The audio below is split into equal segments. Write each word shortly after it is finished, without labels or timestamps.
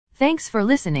Thanks for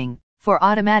listening. For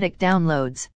automatic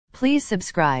downloads, please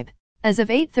subscribe. As of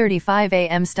 8:35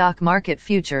 a.m. stock market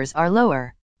futures are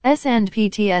lower. S&P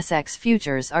TSX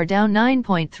futures are down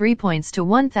 9.3 points to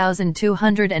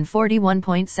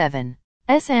 1,241.7.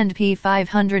 S&P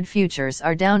 500 futures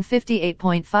are down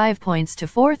 58.5 points to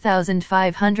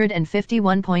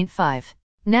 4,551.5.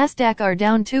 Nasdaq are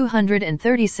down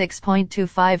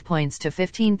 236.25 points to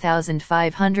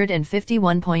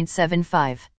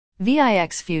 15,551.75.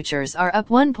 VIX futures are up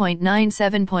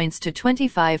 1.97 points to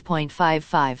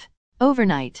 25.55.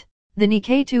 Overnight, the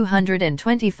Nikkei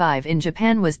 225 in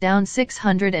Japan was down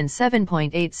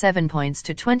 607.87 points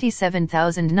to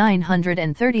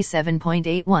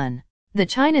 27,937.81. The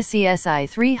China CSI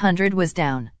 300 was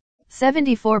down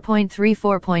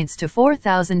 74.34 points to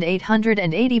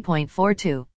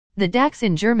 4,880.42. The DAX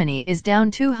in Germany is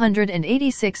down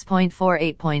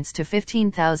 286.48 points to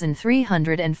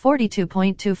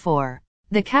 15,342.24.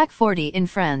 The CAC 40 in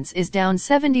France is down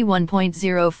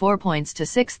 71.04 points to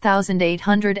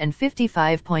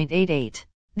 6,855.88.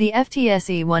 The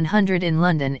FTSE 100 in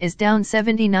London is down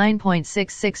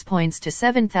 79.66 points to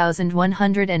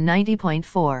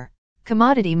 7,190.4.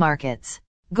 Commodity markets.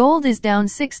 Gold is down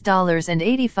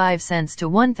 $6.85 to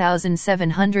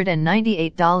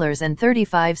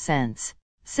 $1,798.35.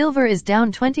 Silver is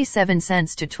down 27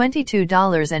 cents to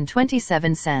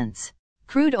 $22.27.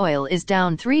 Crude oil is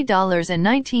down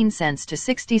 $3.19 to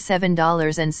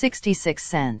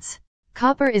 $67.66.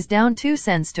 Copper is down 2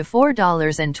 cents to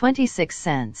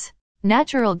 $4.26.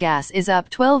 Natural gas is up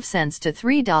 12 cents to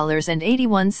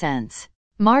 $3.81.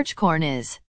 March corn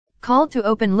is called to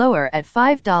open lower at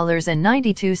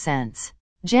 $5.92.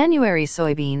 January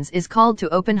soybeans is called to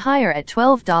open higher at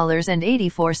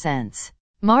 $12.84.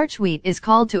 March wheat is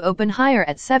called to open higher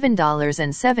at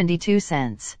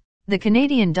 $7.72. The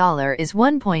Canadian dollar is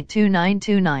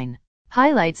 1.2929.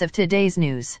 Highlights of today's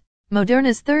news.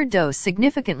 Moderna's third dose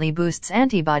significantly boosts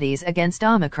antibodies against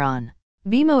Omicron.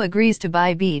 BMO agrees to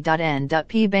buy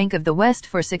B.N.P Bank of the West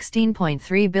for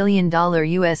 $16.3 billion.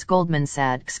 U.S. Goldman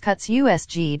Sachs cuts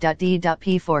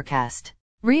USG.D.P forecast.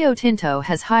 Rio Tinto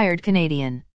has hired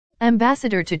Canadian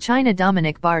ambassador to China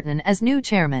Dominic Barton as new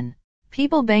chairman.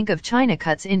 People Bank of China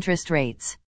cuts interest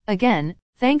rates. Again,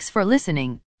 thanks for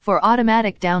listening. For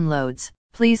automatic downloads,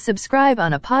 please subscribe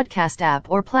on a podcast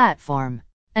app or platform.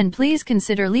 And please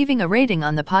consider leaving a rating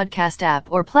on the podcast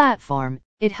app or platform.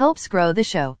 It helps grow the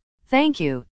show. Thank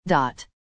you.